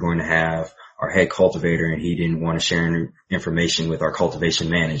were going to have our head cultivator and he didn't want to share information with our cultivation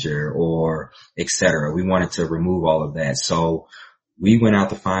manager or et cetera. We wanted to remove all of that. So we went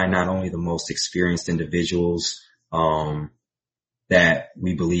out to find not only the most experienced individuals, that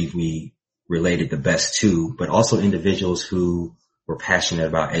we believe we related the best to, but also individuals who were passionate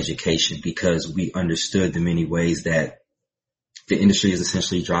about education because we understood the many ways that the industry is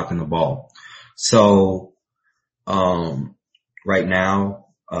essentially dropping the ball. So, right now,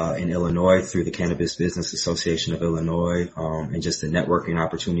 in Illinois through the Cannabis Business Association of Illinois, and just the networking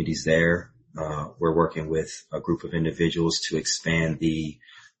opportunities there, we're working with a group of individuals to expand the,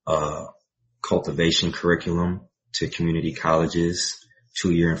 cultivation curriculum to community colleges,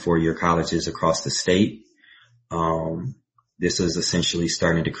 2-year and 4-year colleges across the state. This is essentially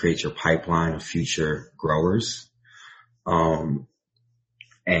starting to create your pipeline of future growers, and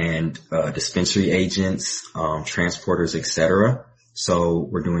dispensary agents, transporters, etc. So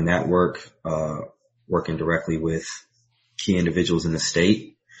we're doing that work, working directly with key individuals in the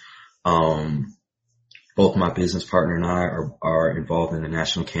state. Both my business partner and I are involved in the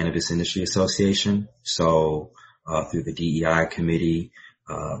National Cannabis Industry Association. So, through the DEI committee,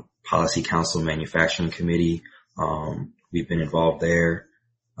 Policy Council Manufacturing Committee, we've been involved there,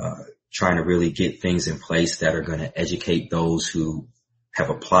 trying to really get things in place that are going to educate those who have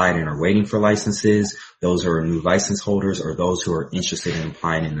applied and are waiting for licenses, those who are new license holders, or those who are interested in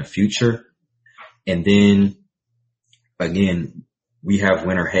applying in the future. And then, again, we have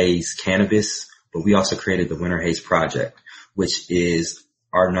Winter Haze Cannabis, but we also created the Winter Haze Project, which is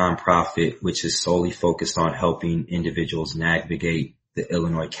our nonprofit, which is solely focused on helping individuals navigate the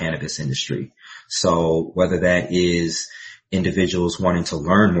Illinois cannabis industry. So whether that is individuals wanting to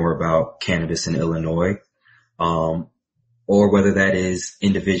learn more about cannabis in Illinois, or whether that is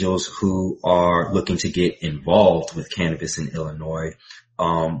individuals who are looking to get involved with cannabis in Illinois,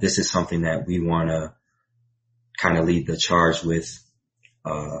 this is something that we want to kind of lead the charge with,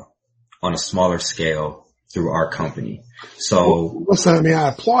 on a smaller scale through our company. So listen, I mean, I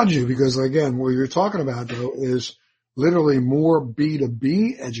applaud you because again, what you're talking about though is literally more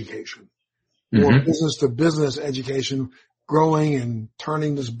B2B education, more business to business education, growing and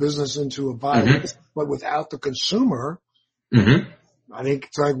turning this business into a viable business, but without the consumer, I think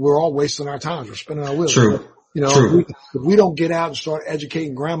it's like we're all wasting our time. We're spinning our wheels. True. You know, if we don't get out and start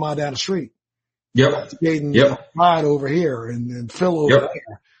educating grandma down the street, educating Clyde over here and Phil over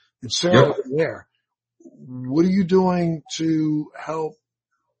there and Sarah over there, what are you doing to help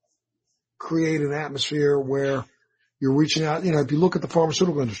create an atmosphere where you're reaching out? You know, if you look at the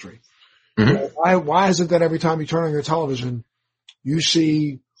pharmaceutical industry, you know, why is it that every time you turn on your television, you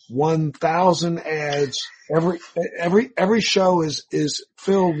see 1,000 ads? Every show is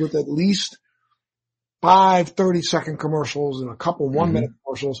filled with at least 5 30-second commercials and a couple 1-minute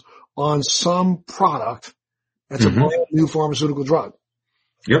commercials on some product that's a brand new pharmaceutical drug.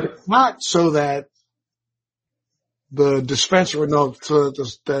 Not so that the dispenser, so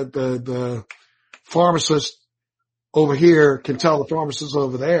that the pharmacist over here can tell the pharmacist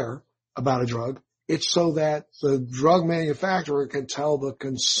over there about a drug. It's so that the drug manufacturer can tell the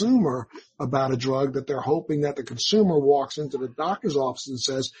consumer about a drug that they're hoping that the consumer walks into the doctor's office and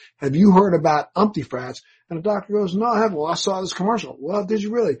says, have you heard about Umtifrats? And the doctor goes, no, I haven't. Well, I saw this commercial. Well, did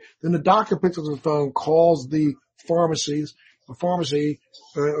you really? Then the doctor picks up the phone, calls the pharmacy,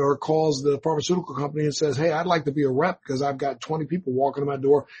 or calls the pharmaceutical company and says, hey, I'd like to be a rep because I've got 20 people walking to my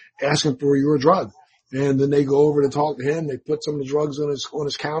door asking for your drug. And then they go over to talk to him. They put some of the drugs on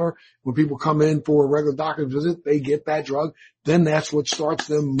his counter. When people come in for a regular doctor's visit, they get that drug. Then that's what starts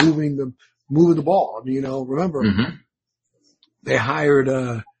them moving the ball. I mean, you know, remember, they hired,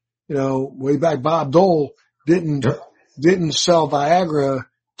 way back, Bob Dole didn't sell Viagra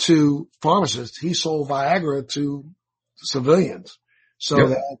to pharmacists. He sold Viagra to civilians so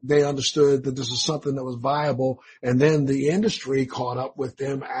that they understood that this is something that was viable. And then the industry caught up with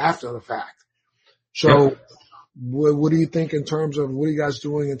them after the fact. So what do you think in terms of, what are you guys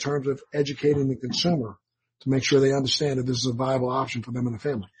doing in terms of educating the consumer to make sure they understand that this is a viable option for them and their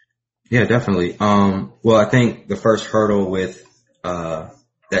family? Yeah, definitely. Well, I think the first hurdle with,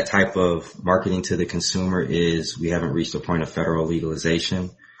 that type of marketing to the consumer is we haven't reached the point of federal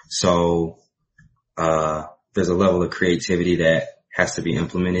legalization. So, there's a level of creativity that has to be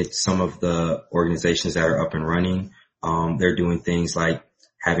implemented. Some of the organizations that are up and running, they're doing things like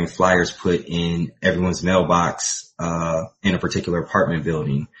having flyers put in everyone's mailbox, in a particular apartment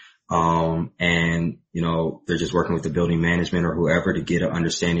building. And, you know, they're just working with the building management or whoever to get an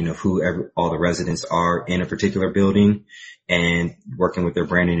understanding of who all the residents are in a particular building, and working with their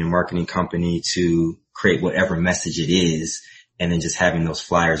branding and marketing company to create whatever message it is, and then just having those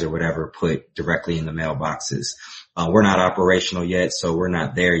flyers or whatever put directly in the mailboxes. We're not operational yet, so we're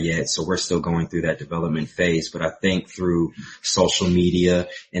not there yet. So we're still going through that development phase. But I think through social media,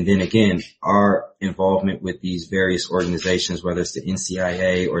 and then again, our involvement with these various organizations, whether it's the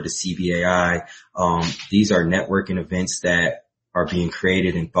NCIA or the CBAI, these are networking events that are being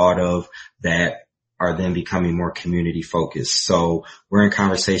created and thought of that are then becoming more community focused. So we're in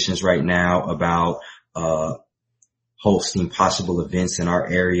conversations right now about, hosting possible events in our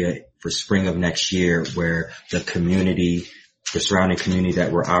area for spring of next year where the surrounding community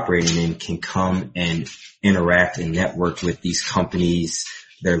that we're operating in can come and interact and network with these companies,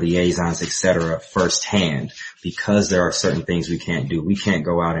 their liaisons, et cetera, firsthand, because there are certain things we can't do. We can't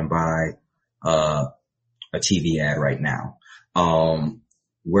go out and buy a TV ad right now.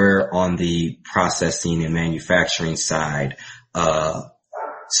 We're on the processing and manufacturing side.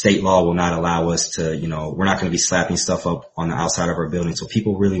 State law will not allow us to, we're not going to be slapping stuff up on the outside of our building. So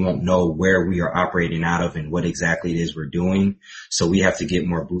people really won't know where we are operating out of and what exactly it is we're doing. So we have to get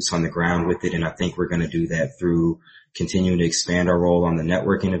more boots on the ground with it. And I think we're going to do that through continuing to expand our role on the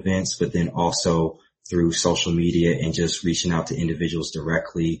networking events, but then also through social media and just reaching out to individuals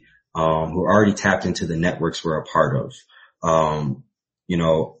directly, who are already tapped into the networks we're a part of. From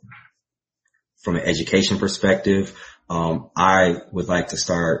an education perspective, I would like to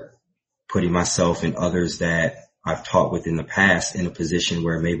start putting myself and others that I've taught with in the past in a position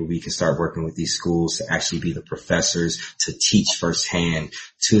where maybe we can start working with these schools to actually be the professors to teach firsthand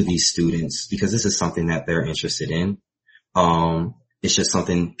to these students, because this is something that they're interested in. It's just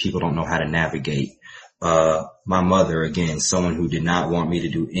something people don't know how to navigate. My mother, again, someone who did not want me to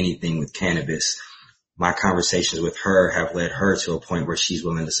do anything with cannabis, my conversations with her have led her to a point where she's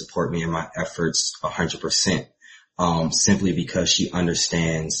willing to support me in my efforts 100%. Simply because she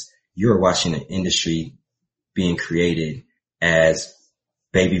understands you're watching an industry being created as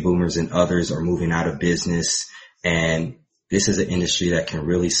baby boomers and others are moving out of business. And this is an industry that can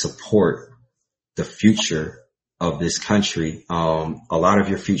really support the future of this country. A lot of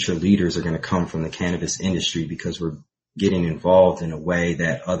your future leaders are going to come from the cannabis industry because we're getting involved in a way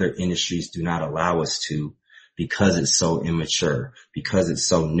that other industries do not allow us to, because it's so immature, because it's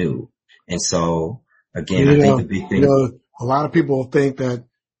so new. And so, again, I think the big thing, a lot of people think that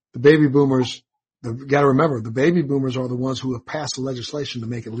the baby boomers, you got to remember, the baby boomers are the ones who have passed the legislation to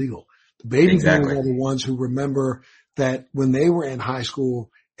make it legal. The baby boomers are the ones who remember that when they were in high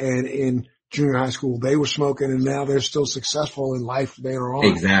school and in junior high school, they were smoking, and now they're still successful in life later on.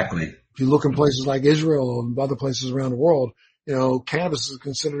 Exactly. If you look in places like Israel and other places around the world, cannabis is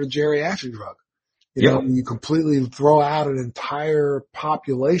considered a geriatric drug. You completely throw out an entire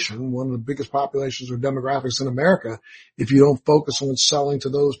population, one of the biggest populations or demographics in America, if you don't focus on selling to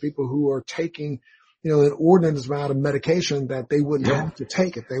those people who are taking, an inordinate amount of medication that they wouldn't have to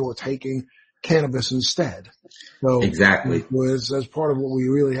take if they were taking cannabis instead. So exactly. As part of what we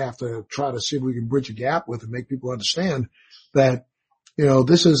really have to try to see if we can bridge a gap with and make people understand that,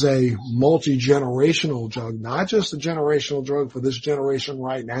 this is a multi-generational drug, not just a generational drug for this generation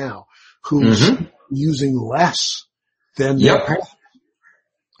right now, who's using less than their parents.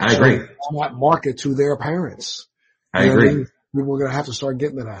 I agree. It's not market to their parents. I agree. We're going to have to start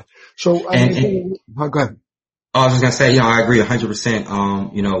getting to that. So, go ahead. I was just going to say, I agree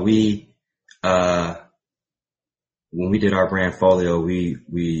 100%. When we did our brand folio, we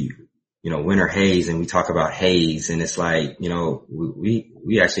winter haze, and we talk about haze, and it's like,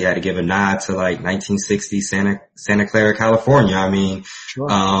 we actually had to give a nod to like 1960 Santa Clara, California. I mean, sure.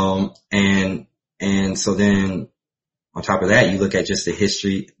 And so then on top of that, you look at just the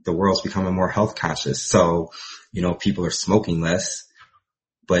history, the world's becoming more health conscious. So, people are smoking less,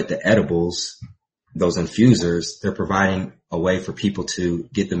 but the edibles, those infusers, they're providing a way for people to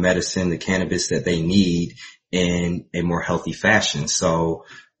get the medicine, the cannabis that they need in a more healthy fashion. So,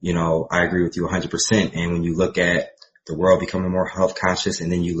 I agree with you 100%. And when you look at the world becoming more health conscious,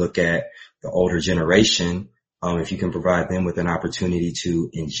 and then you look at the older generation, if you can provide them with an opportunity to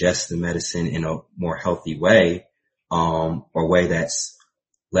ingest the medicine in a more healthy way, or way that's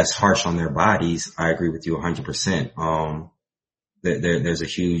less harsh on their bodies, I agree with you 100%. There's a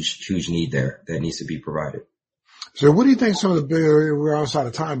huge need there that needs to be provided. So what do you think some of the bigger, we're outside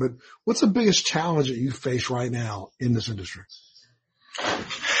of time, but what's the biggest challenge that you face right now in this industry?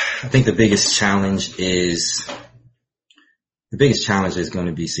 I think the biggest challenge is going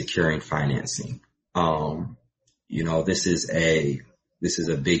to be securing financing. This is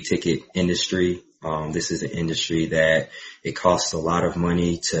a big ticket industry. This is an industry that it costs a lot of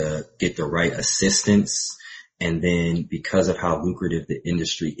money to get the right assistance. And then because of how lucrative the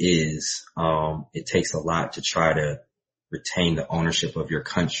industry is, it takes a lot to try to retain the ownership of your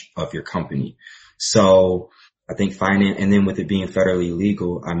company. So I think finance, and then with it being federally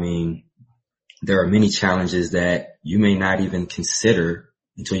legal, I mean, there are many challenges that you may not even consider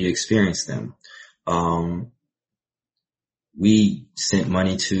until you experience them. We sent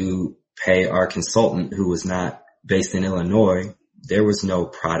money to pay our consultant who was not based in Illinois there was no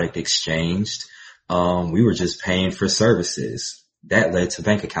product exchanged. We were just paying for services. That led to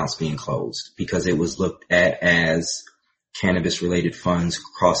bank accounts being closed because it was looked at as cannabis related funds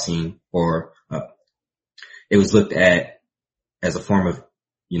crossing, or it was looked at as a form of,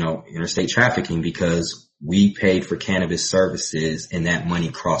 interstate trafficking because we paid for cannabis services and that money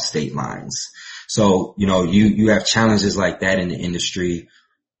crossed state lines. So, you have challenges like that in the industry.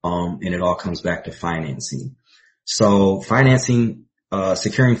 And it all comes back to financing. So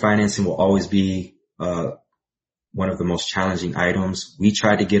securing financing will always be, one of the most challenging items. We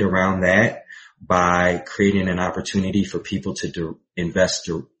try to get around that by creating an opportunity for people to invest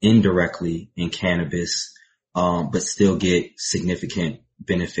indirectly in cannabis, but still get significant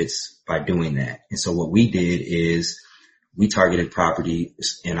benefits by doing that. And so what we did is we targeted property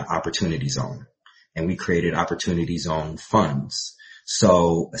in an opportunity zone, and we created opportunity zone funds.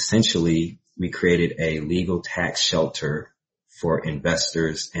 So essentially we created a legal tax shelter for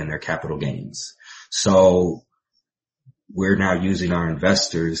investors and their capital gains. So we're now using our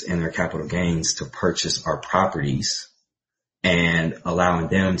investors and their capital gains to purchase our properties and allowing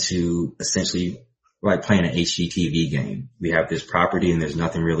them to essentially, like playing an HGTV game. We have this property and there's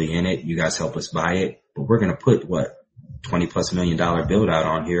nothing really in it. You guys help us buy it, but we're going to put $20+ million build out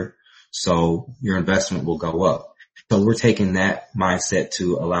on here. So your investment will go up. So we're taking that mindset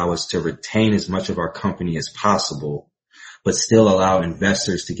to allow us to retain as much of our company as possible, but still allow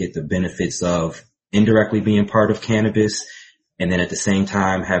investors to get the benefits of indirectly being part of cannabis. And then at the same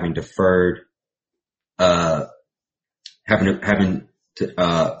time, having deferred, having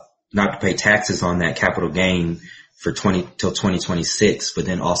to, not to pay taxes on that capital gain for till 2026, but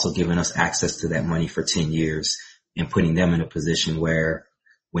then also giving us access to that money for 10 years and putting them in a position where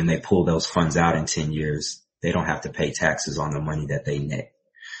when they pull those funds out in 10 years, they don't have to pay taxes on the money that they net.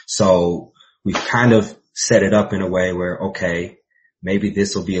 So we've kind of set it up in a way where, okay, maybe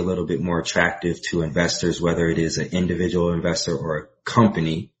this will be a little bit more attractive to investors, whether it is an individual investor or a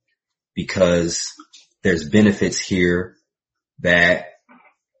company, because there's benefits here that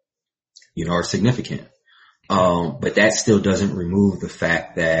are significant. But that still doesn't remove the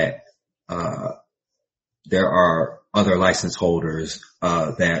fact that, there are other license holders,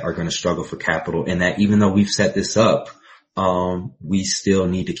 that are going to struggle for capital, and that even though we've set this up, we still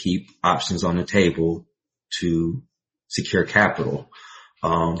need to keep options on the table to secure capital.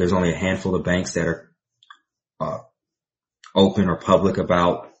 There's only a handful of banks that are, open or public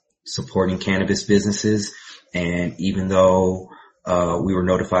about supporting cannabis businesses. And even though we were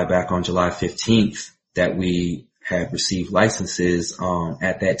notified back on July 15th that we had received licenses,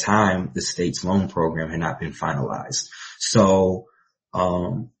 at that time, the state's loan program had not been finalized. So,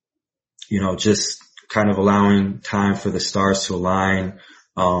 just kind of allowing time for the stars to align,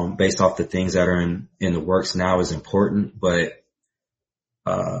 based off the things that are in the works now is important, but,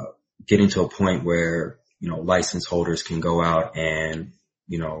 getting to a point where, license holders can go out and,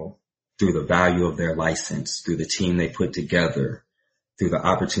 through the value of their license, through the team they put together, through the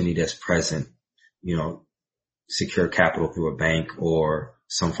opportunity that's present, secure capital through a bank or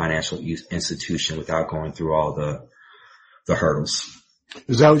some financial institution without going through all the hurdles.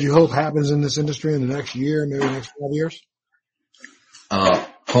 Is that what you hope happens in this industry in the next year, maybe the next 5 years?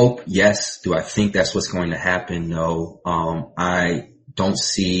 Hope, yes. Do I think that's what's going to happen? No. I don't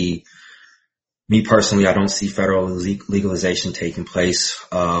see, me personally, I don't see federal legalization taking place,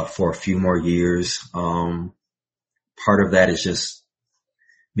 for a few more years. Part of that is just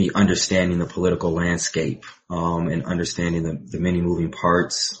me understanding the political landscape, and understanding the many moving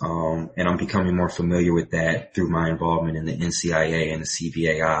parts. And I'm becoming more familiar with that through my involvement in the NCIA and the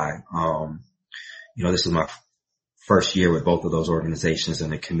CBAI. This was my first year with both of those organizations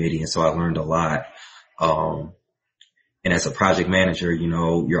and the committee. And so I learned a lot. And as a project manager,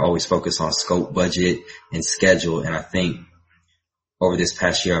 you're always focused on scope, budget, and schedule. And I think over this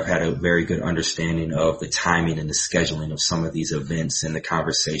past year, I've had a very good understanding of the timing and the scheduling of some of these events and the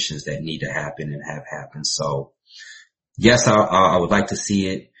conversations that need to happen and have happened. So yes, I would like to see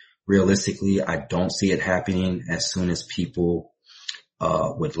it. Realistically, I don't see it happening as soon as people,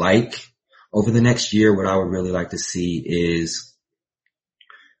 would like. Over the next year, what I would really like to see is,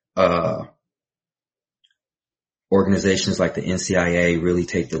 organizations like the NCIA really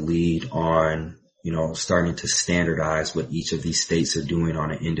take the lead on, starting to standardize what each of these states are doing on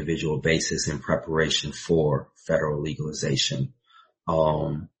an individual basis in preparation for federal legalization.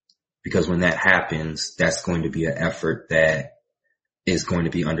 Because when that happens, that's going to be an effort that is going to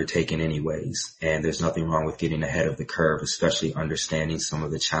be undertaken anyways. And there's nothing wrong with getting ahead of the curve, especially understanding some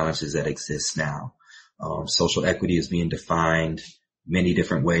of the challenges that exist now. Social equity is being defined many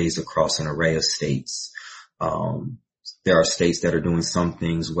different ways across an array of states. there are states that are doing some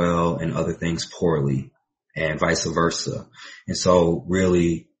things well and other things poorly, and vice versa. And so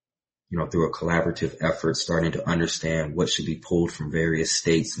really, through a collaborative effort, starting to understand what should be pulled from various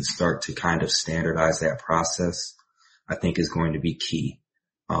states and start to kind of standardize that process, I think is going to be key.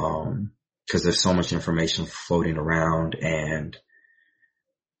 Because there's so much information floating around, and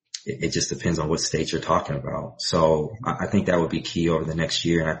it just depends on what state you're talking about. So I think that would be key over the next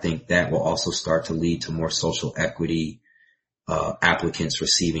year. And I think that will also start to lead to more social equity applicants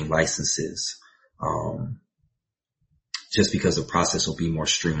receiving licenses, just because the process will be more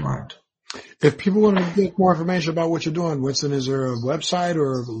streamlined. If people want to get more information about what you're doing, Winston, is there a website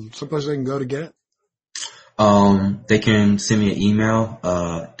or someplace they can go to get it? They can send me an email,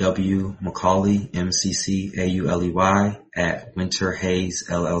 wmccauley, MCCAULEY at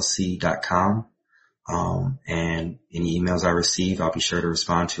winterhazellc.com. And any emails I receive, I'll be sure to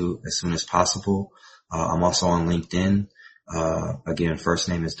respond to as soon as possible. I'm also on LinkedIn. Again, first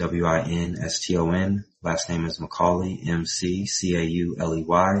name is Winston, last name is McCauley,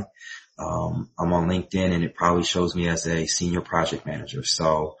 MCCAULEY. I'm on LinkedIn, and it probably shows me as a senior project manager.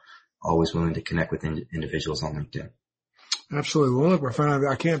 So always willing to connect with individuals on LinkedIn. Absolutely. Well, look, my friend,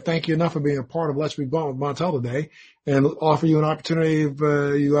 I can't thank you enough for being a part of Let's Be Blunt with Montel today, and offer you an opportunity if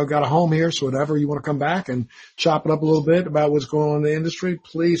you have got a home here. So whatever you want to come back and chop it up a little bit about what's going on in the industry,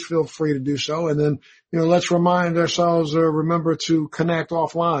 please feel free to do so. And then, let's remind ourselves, remember to connect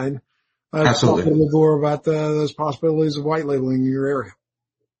offline. Absolutely. Talk a little more about those possibilities of white labeling in your area.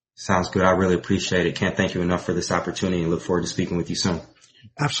 Sounds good. I really appreciate it. Can't thank you enough for this opportunity, and look forward to speaking with you soon.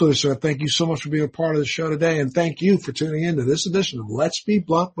 Absolutely, sir. Thank you so much for being a part of the show today, and thank you for tuning in to this edition of Let's Be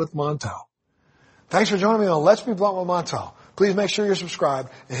Blunt with Montel. Thanks for joining me on Let's Be Blunt with Montel. Please make sure you're subscribed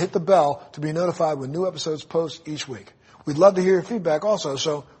and hit the bell to be notified when new episodes post each week. We'd love to hear your feedback also,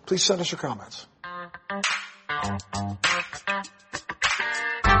 so please send us your comments.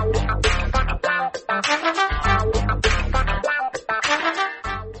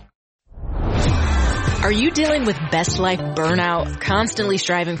 Are you dealing with best life burnout, constantly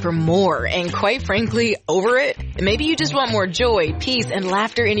striving for more, and quite frankly, over it? Maybe you just want more joy, peace, and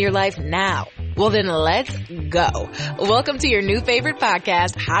laughter in your life now. Well, then let's go. Welcome to your new favorite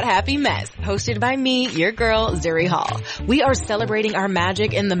podcast, Hot Happy Mess, hosted by me, your girl, Zuri Hall. We are celebrating our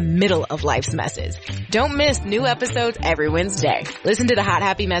magic in the middle of life's messes. Don't miss new episodes every Wednesday. Listen to the Hot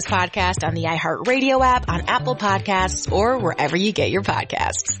Happy Mess podcast on the iHeartRadio app, on Apple Podcasts, or wherever you get your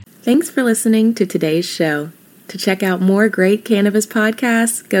podcasts. Thanks for listening to today's show. To check out more great cannabis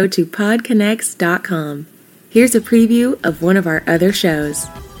podcasts, go to podconnects.com. Here's a preview of one of our other shows.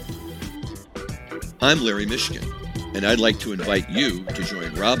 I'm Larry Michigan, and I'd like to invite you to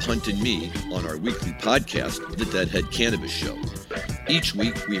join Rob Hunt and me on our weekly podcast, The Deadhead Cannabis Show. Each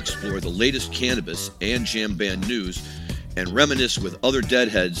week, we explore the latest cannabis and jam band news and reminisce with other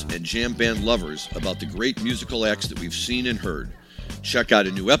Deadheads and jam band lovers about the great musical acts that we've seen and heard. Check out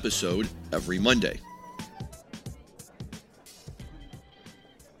a new episode every Monday.